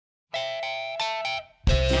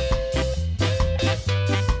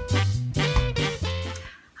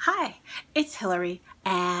Hillary,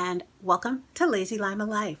 and welcome to Lazy Lima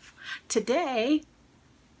Life. Today,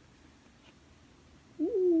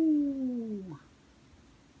 can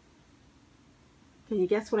you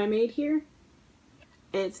guess what I made here?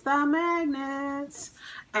 It's the magnets.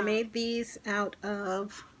 I made these out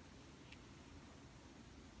of,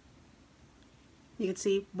 you can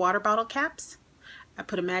see, water bottle caps. I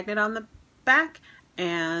put a magnet on the back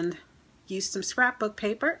and used some scrapbook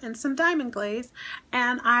paper and some diamond glaze,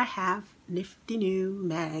 and I have nifty new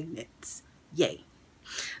magnets. Yay.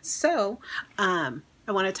 So I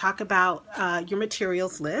want to talk about your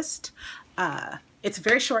materials list. It's a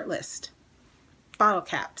very short list. Bottle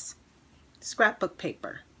caps, scrapbook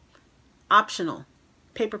paper, optional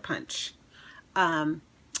paper punch,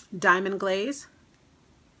 diamond glaze,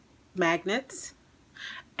 magnets,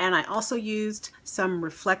 and I also used some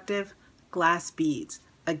reflective glass beads.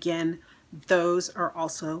 Again, those are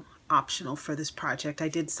also optional for this project. I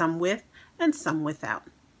did some with and some without.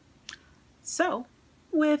 So,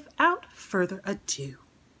 without further ado,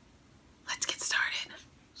 let's get started.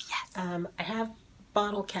 Yes. I have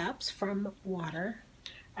bottle caps from water.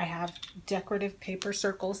 I have decorative paper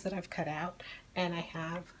circles that I've cut out, and I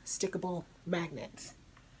have stickable magnets.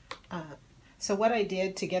 So what I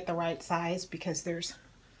did to get the right size, because there's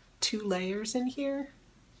 2 layers in here,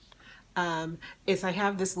 is I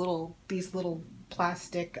have these little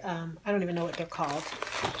plastic, I don't even know what they're called.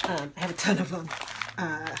 I have a ton of them.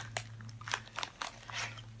 I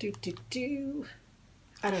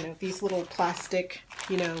don't know, these little plastic,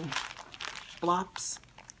 blobs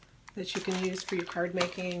that you can use for your card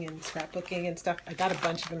making and scrapbooking and stuff. I got a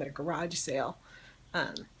bunch of them at a garage sale.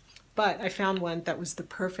 But I found one that was the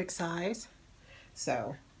perfect size.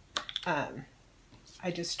 So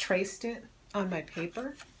I just traced it on my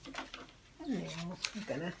paper. And now I'm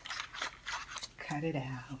gonna cut it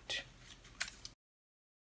out.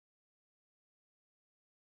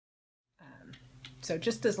 So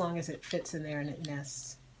just as long as it fits in there and it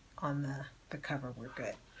nests on the cover, we're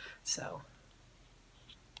good. So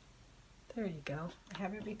there you go. I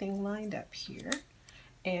have everything lined up here.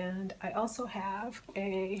 And I also have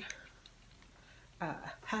a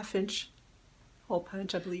 1/2-inch hole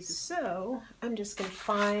punch, I believe. So I'm just going to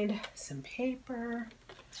find some paper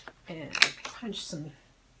and punch some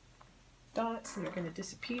dots and they're going to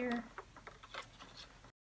disappear.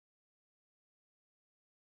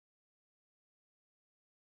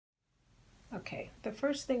 Okay, the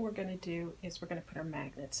first thing we're going to do is we're going to put our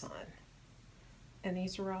magnets on. And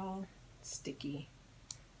these are all sticky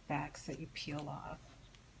backs that you peel off.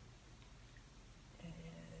 And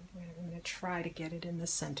I'm going to try to get it in the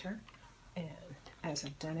center. And as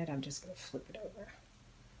I've done it, I'm just going to flip it over.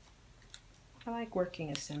 I like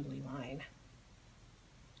working assembly line.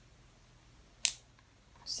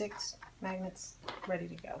 6 magnets ready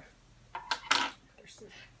to go.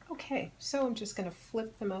 Okay, so I'm just going to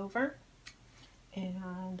flip them over and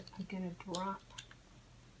I'm going to drop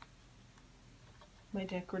my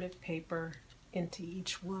decorative paper into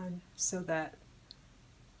each one so that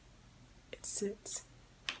it sits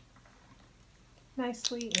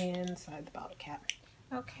nicely inside the bottle cap.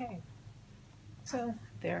 Okay, so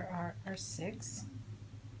there are our 6.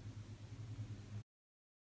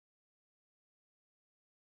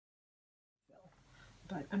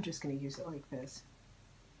 But I'm just going to use it like this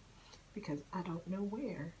because I don't know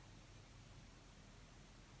where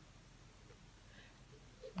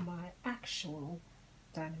my actual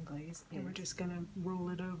diamond glaze is. And we're just going to roll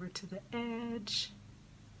it over to the edge.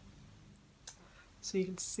 So you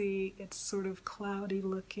can see it's sort of cloudy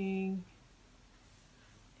looking.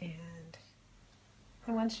 And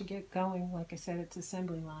once you get going, like I said, it's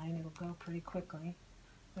assembly line. It'll go pretty quickly.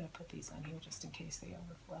 I'm going to put these on here just in case they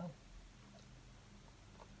overflow.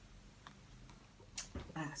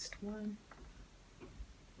 Last one.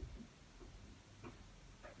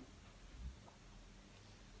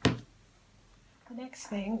 The next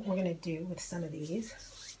thing we're going to do with some of these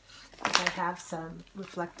is I have some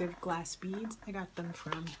reflective glass beads. I got them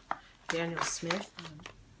from Daniel Smith.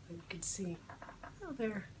 But you can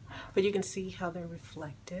see how they're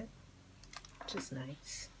reflected, which is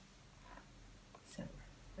nice. So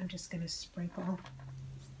I'm just going to sprinkle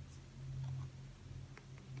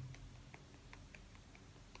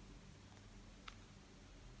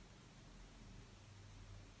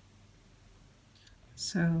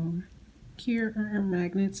So here are our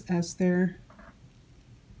magnets as they're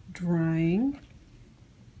drying,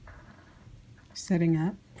 setting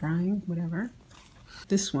up, drying, whatever.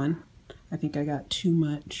 This one, I think I got too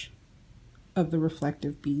much of the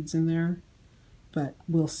reflective beads in there, but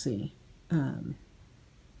we'll see. We're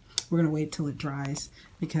going to wait till it dries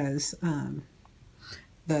because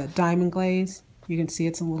the diamond glaze, you can see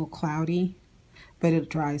it's a little cloudy, but it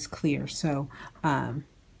dries clear, so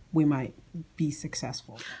we might be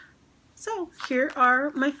successful. So here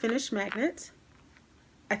are my finished magnets.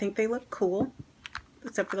 I think they look cool,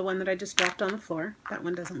 except for the one that I just dropped on the floor. That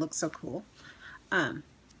one doesn't look so cool.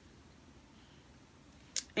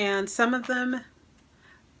 And some of them,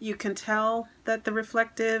 you can tell that the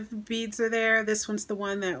reflective beads are there. This one's the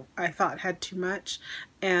one that I thought had too much,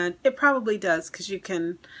 and it probably does, because you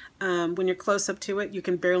can, when you're close up to it, you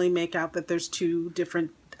can barely make out that there's two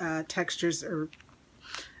different textures or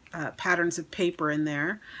patterns of paper in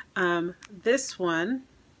there. This one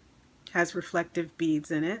has reflective beads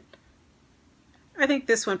in it. I think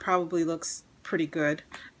this one probably looks pretty good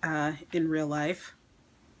in real life.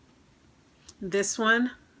 This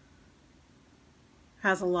one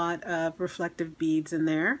has a lot of reflective beads in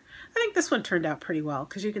there. I think this one turned out pretty well,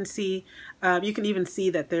 because you can see, you can even see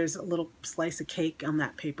that there's a little slice of cake on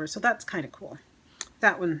that paper, so that's kind of cool.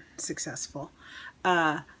 That one successful.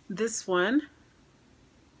 This one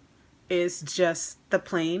is just the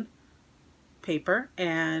plain paper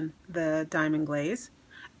and the diamond glaze,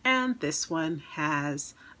 and this one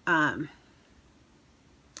has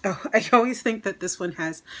oh, I always think that this one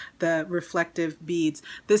has the reflective beads.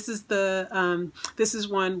 This is the this is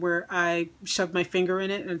one where I shoved my finger in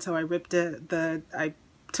it, and so I ripped I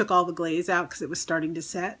took all the glaze out because it was starting to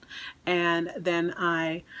set, and then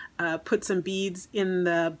I put some beads in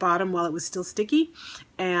the bottom while it was still sticky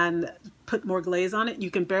and put more glaze on it. You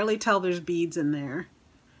can barely tell there's beads in there,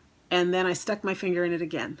 and then I stuck my finger in it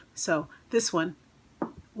again. So this one,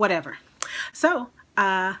 whatever. So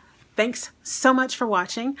thanks so much for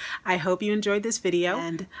watching. I hope you enjoyed this video,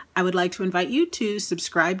 and I would like to invite you to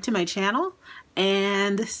subscribe to my channel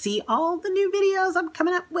and see all the new videos I'm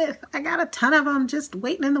coming up with. I got a ton of them just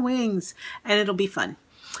waiting in the wings, and it'll be fun.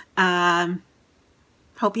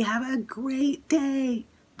 Hope you have a great day.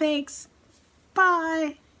 Thanks.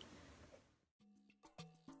 Bye.